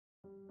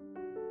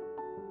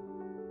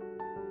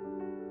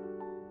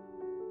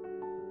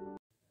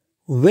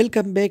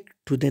Welcome back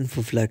to the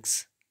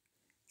InfoFlux.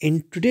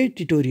 In today's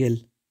tutorial,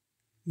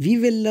 we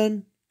will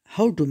learn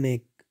how to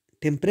make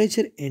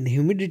temperature and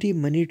humidity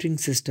monitoring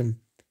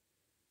system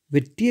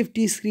with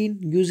TFT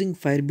screen using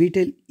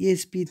Firebeetle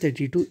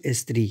ESP32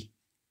 S3.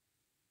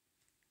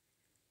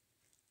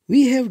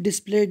 We have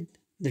displayed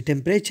the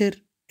temperature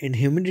and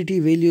humidity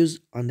values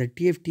on the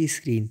TFT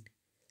screen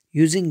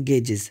using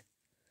gauges.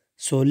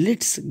 So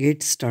let's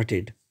get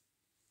started.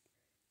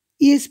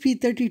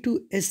 ESP32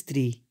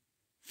 S3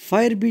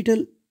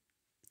 Firebeetle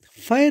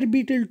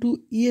Firebeetle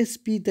to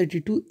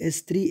ESP32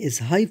 S3 is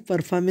high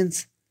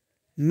performance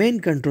main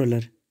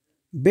controller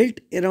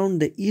built around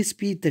the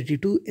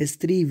ESP32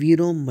 S3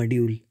 VROM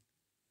module.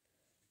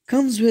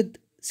 Comes with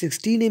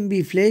 16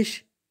 MB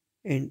flash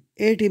and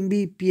 8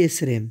 MB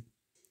PS RAM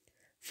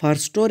for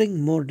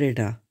storing more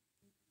data.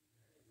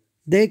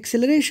 The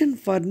acceleration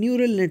for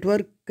neural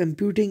network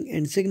computing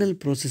and signal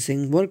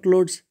processing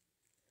workloads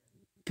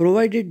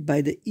provided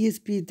by the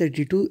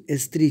ESP32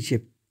 S3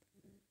 chip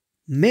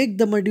make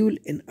the module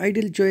an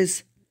ideal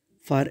choice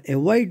for a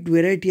wide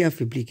variety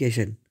of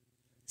applications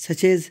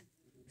such as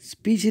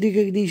speech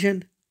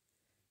recognition,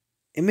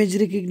 image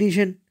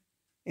recognition,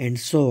 and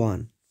so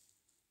on.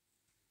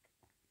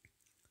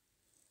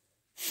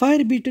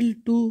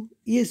 Firebeetle 2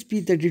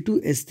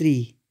 ESP32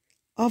 S3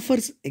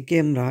 offers a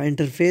camera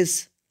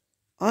interface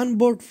on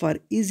board for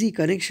easy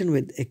connection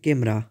with a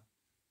camera.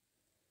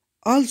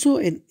 Also,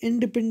 an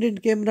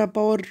independent camera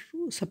power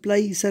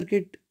supply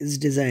circuit is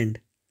designed,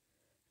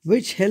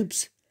 which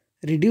helps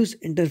reduce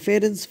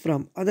interference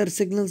from other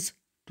signals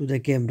to the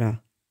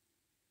camera.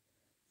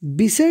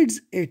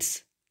 Besides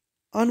its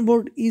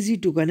onboard easy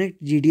to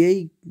connect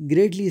GDI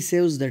greatly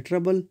saves the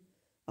trouble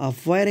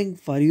of wiring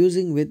for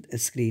using with a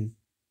screen.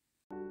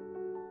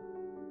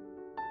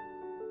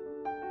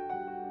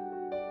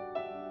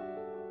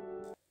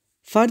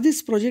 For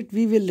this project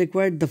we will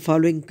require the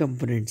following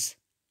components: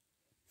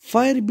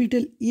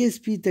 Firebeetle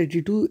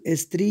ESP32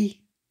 S3,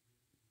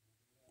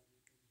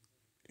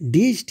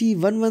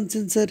 DHT11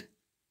 Sensor,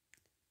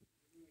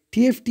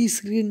 TFT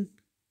Screen,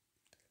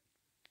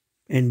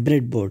 and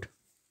breadboard.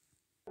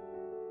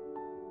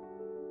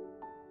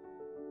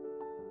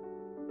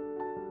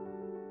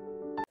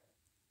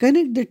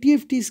 Connect the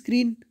TFT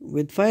screen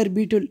with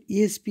Firebeetle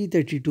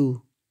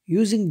ESP32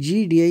 using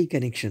GDI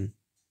connection.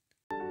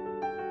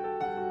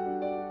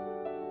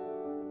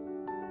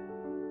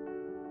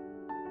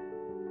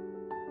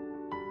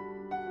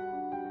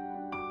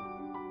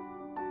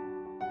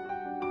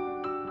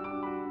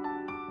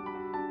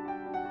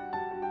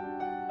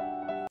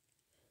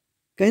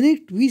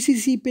 Connect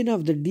VCC pin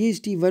of the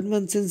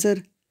DHT11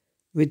 sensor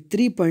with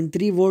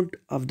 3.3 volt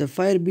of the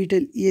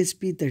Firebeetle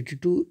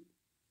ESP32.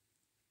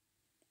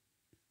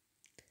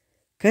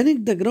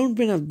 Connect the ground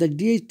pin of the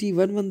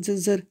DHT11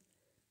 sensor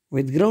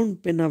with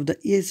ground pin of the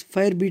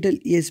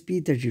Firebeetle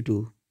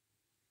ESP32.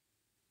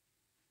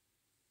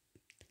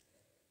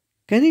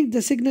 Connect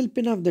the signal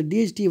pin of the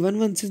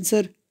DHT11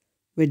 sensor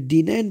with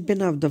D9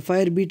 pin of the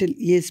Firebeetle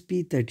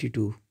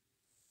ESP32.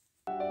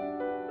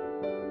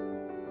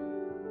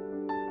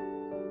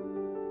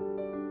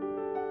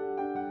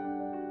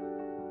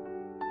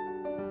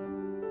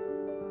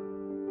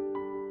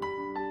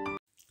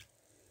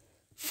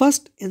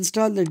 First,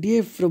 install the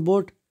DF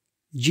Robot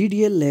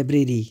GDL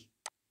library.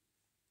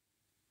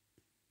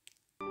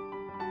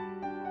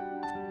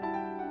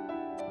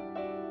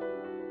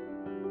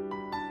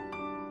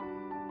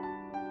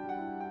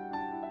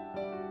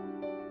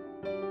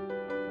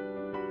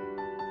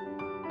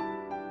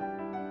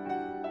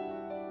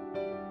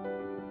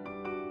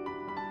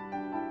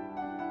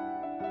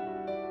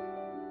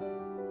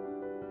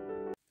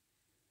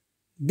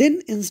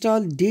 Then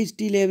install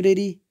DHT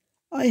library.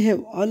 I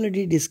have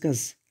already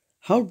discussed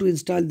how to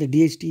install the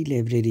DHT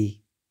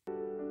library.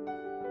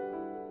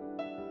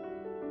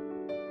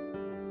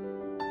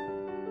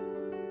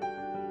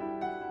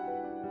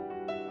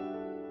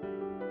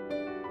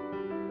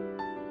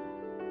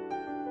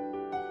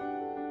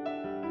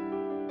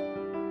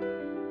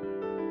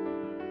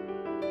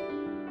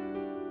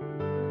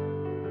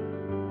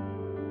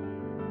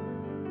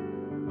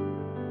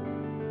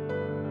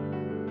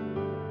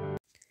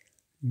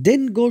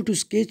 Then go to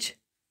Sketch.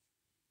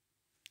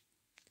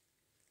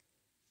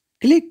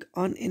 Click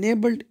on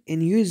Enabled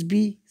in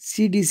USB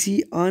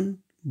CDC on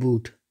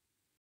boot.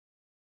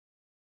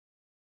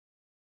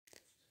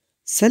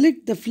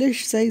 Select the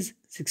flash size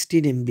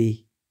 16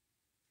 MB.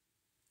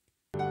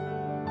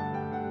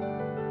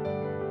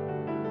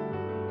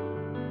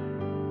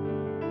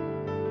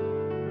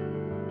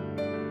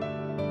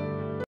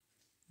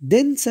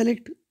 Then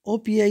select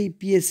OPI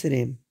PS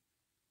RAM.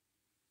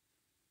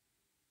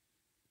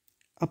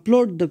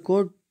 Upload the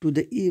code to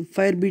the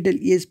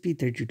Firebeetle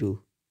ESP32.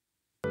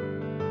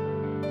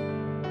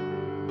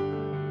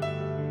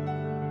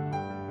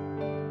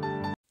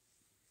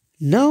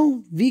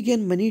 Now we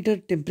can monitor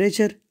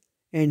temperature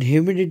and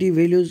humidity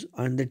values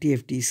on the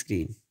TFT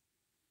screen.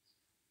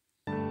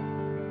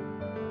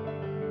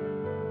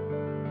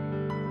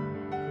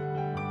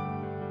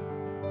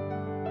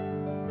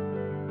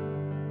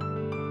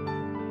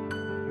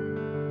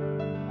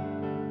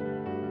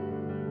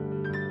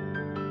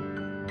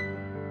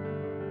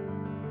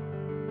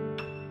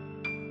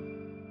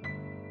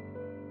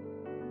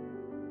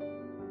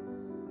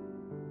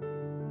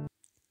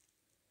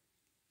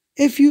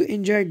 If you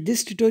enjoyed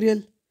this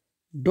tutorial,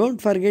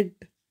 don't forget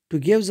to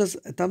give us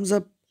a thumbs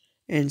up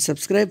and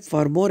subscribe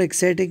for more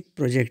exciting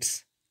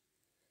projects.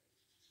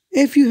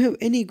 If you have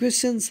any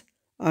questions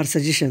or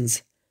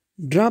suggestions,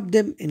 drop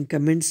them in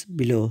comments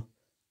below.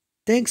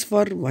 Thanks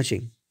for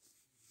watching.